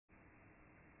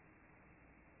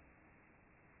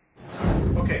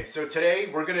Okay, so today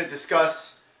we're going to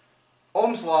discuss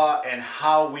Ohm's Law and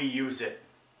how we use it.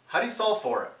 How do you solve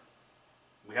for it?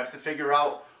 We have to figure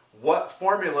out what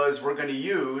formulas we're going to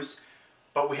use,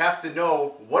 but we have to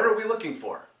know what are we looking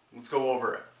for. Let's go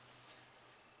over it.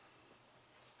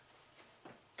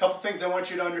 A couple things I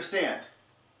want you to understand.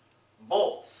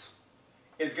 Volts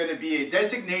is going to be a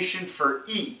designation for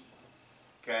E.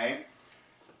 Okay?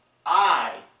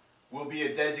 I will be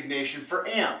a designation for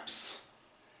amps.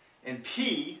 And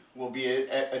P will be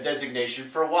a designation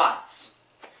for watts.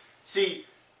 See,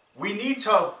 we need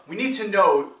to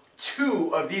know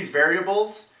two of these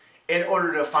variables in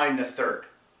order to find the third.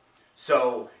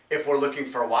 So if we're looking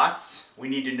for watts, we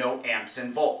need to know amps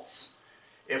and volts.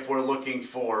 If we're looking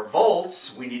for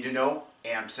volts, we need to know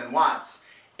amps and watts.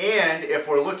 And if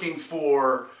we're looking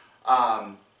for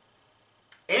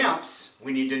amps,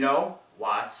 we need to know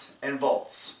watts and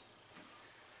volts.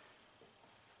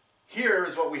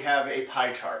 Here's what we have, a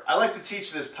pie chart. I like to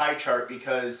teach this pie chart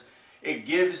because it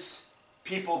gives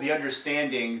people the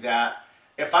understanding that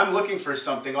if I'm looking for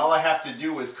something, all I have to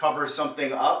do is cover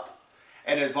something up,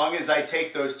 and as long as I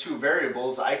take those two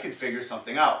variables, I can figure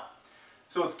something out.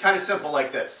 So it's kind of simple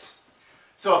like this.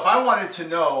 So if I wanted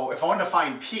to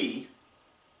find P,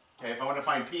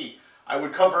 I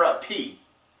would cover up P.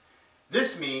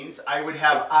 This means I would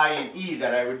have I and E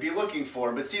that I would be looking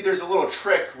for, but see, there's a little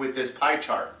trick with this pie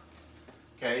chart.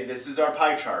 Okay, this is our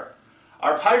pie chart.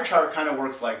 Our pie chart kind of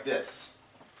works like this.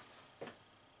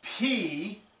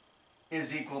 P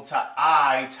is equal to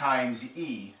I times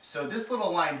E. So this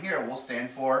little line here will stand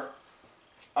for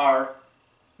our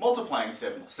multiplying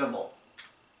symbol.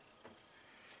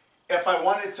 If I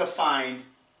wanted to find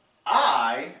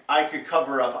I could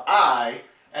cover up I,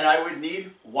 and I would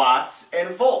need watts and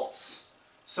volts.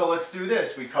 So let's do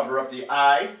this. We cover up the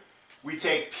I, we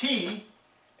take P,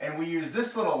 and we use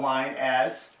this little line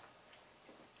as,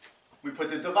 we put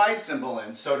the divide symbol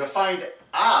in. So to find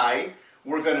I,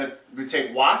 we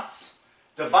take watts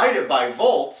divided by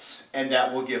volts, and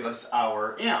that will give us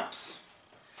our amps.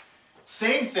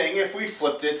 Same thing if we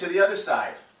flipped it to the other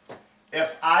side.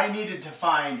 If I needed to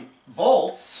find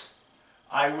volts,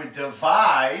 I would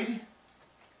divide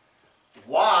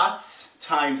watts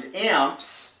times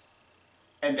amps,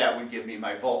 and that would give me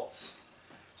my volts.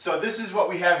 So this is what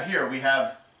we have here. We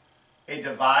have a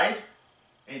divide,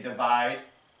 and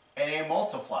a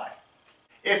multiply.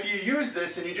 If you use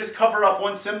this and you just cover up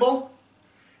one symbol,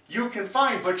 you can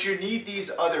find, but you need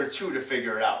these other two to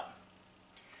figure it out.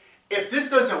 If this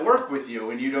doesn't work with you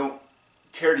and you don't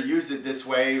care to use it this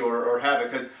way or have it,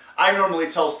 because I normally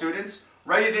tell students,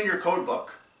 write it in your code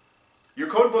book. Your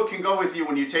code book can go with you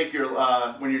when you take your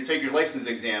license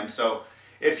exam. So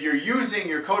if you're using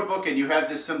your code book and you have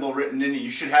this symbol written in it,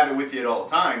 you should have it with you at all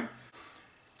the time.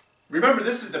 Remember,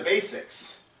 this is the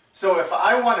basics. So if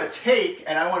I want to take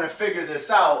and I want to figure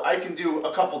this out, I can do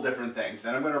a couple different things.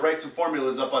 And I'm going to write some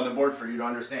formulas up on the board for you to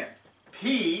understand.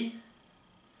 P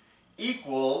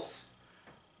equals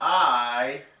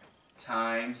I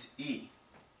times E.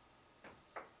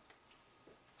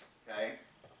 Okay.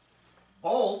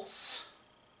 Volts,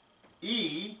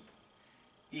 E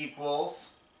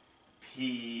equals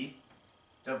P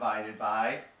divided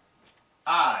by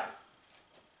I.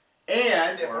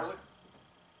 And if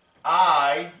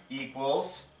I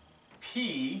equals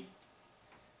P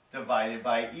divided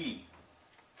by E.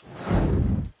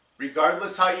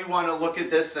 Regardless how you want to look at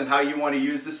this and how you want to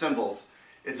use the symbols,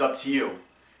 it's up to you.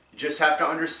 You just have to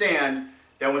understand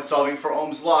that when solving for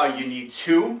Ohm's Law, you need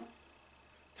two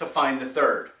to find the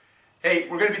third. Hey,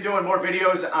 we're going to be doing more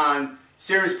videos on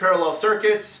series parallel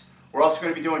circuits. We're also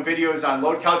going to be doing videos on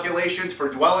load calculations for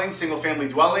dwellings, single-family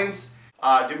dwellings.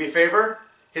 Do me a favor,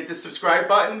 hit the subscribe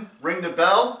button, ring the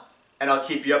bell, and I'll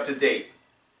keep you up to date.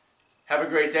 Have a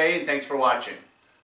great day, and thanks for watching.